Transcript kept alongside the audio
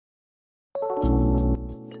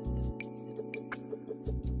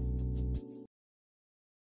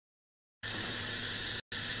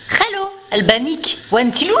البانيك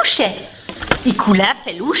وانت لوشة يكولا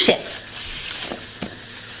فلوشة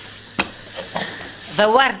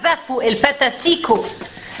warzafo elpatasiko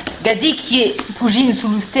gadiki pujin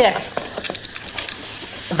suluster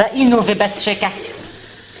va inove bassheka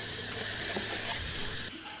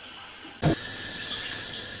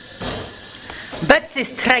bat se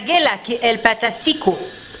stragela ke elpatasiko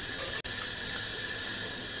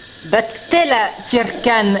bat tela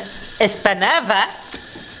tirkan espanava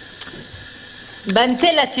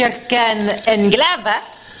bantela tirkan englava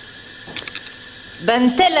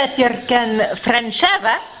bantela tirkan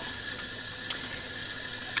franchava,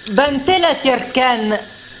 bantela tirkan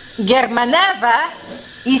germanava,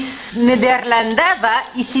 is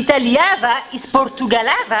nederlandava, is italiava, is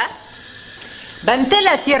portugalava,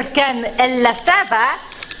 bantela tirkan ellasava,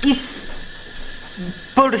 is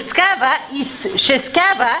polskava, is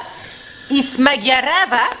cheskava, is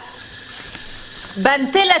magyarava,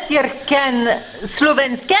 bantela tirkan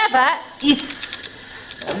slovenskava, is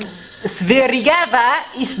Sverigava,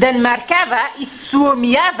 is Danmarkava, is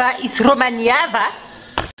Suomiava, is Romaniava.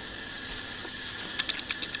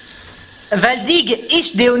 Valdig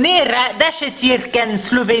ish deonera dashetirkan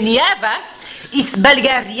Sloveniava, is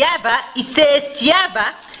Bulgariava, is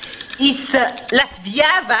Estiava, is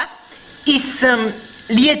Latviava, is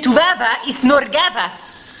Lietuvava, is Norgava.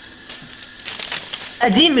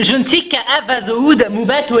 Adim juntika ava zoud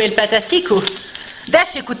mubatu elpatasiko.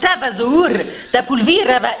 Dash Kotava zour da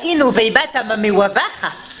pulvira va ino veibata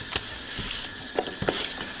mamewavacha.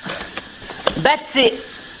 Batse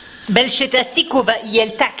belchetasiko va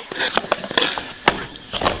yeltak.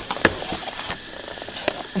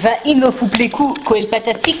 Va ino fupleku ko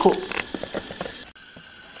elpatasiko.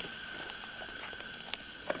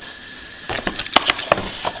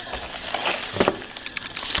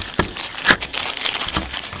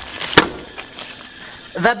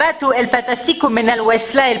 Vabato elpatasiko menal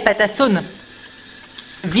wesla elpatason.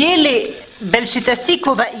 Viele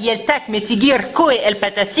belchetasiko va yeltak metigir koe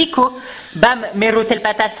elpatasiko bam merot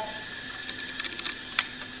elpatat.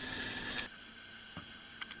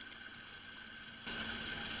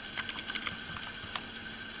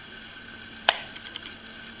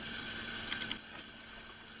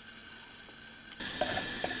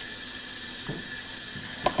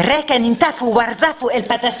 Rekan intafu warzafo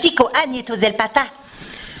elpatasiko agnetos elpata.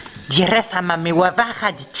 Direfa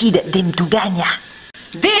mamewavacha ditid demdugania.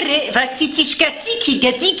 Dere va titishkasiki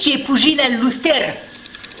gadiki e pujina luster.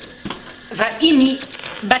 Va ini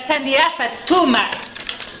bataneafa toma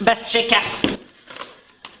bassheka.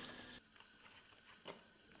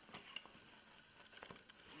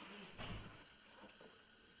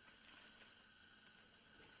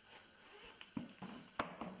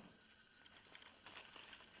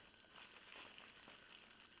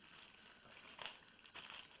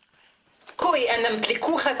 Koe anam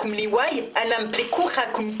plekucha kum liwai, anam plekucha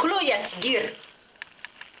kum kloya tigir.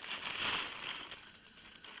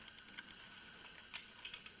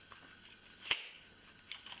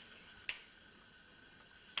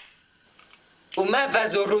 Oma va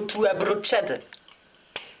zorotu abrochad.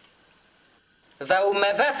 Va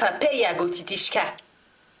oma va fa peya gotitishka.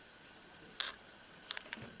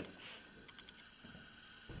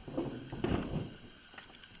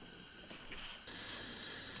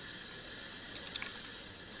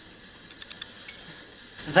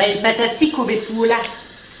 Va elpatasiko besula.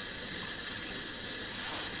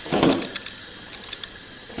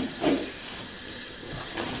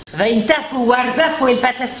 Va intafu warzafo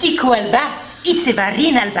elpatasiko alba. Ise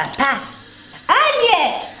varin alba pa. Alie!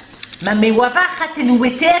 Ma me wavacha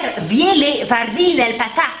tenueter viele varin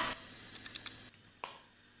elpata.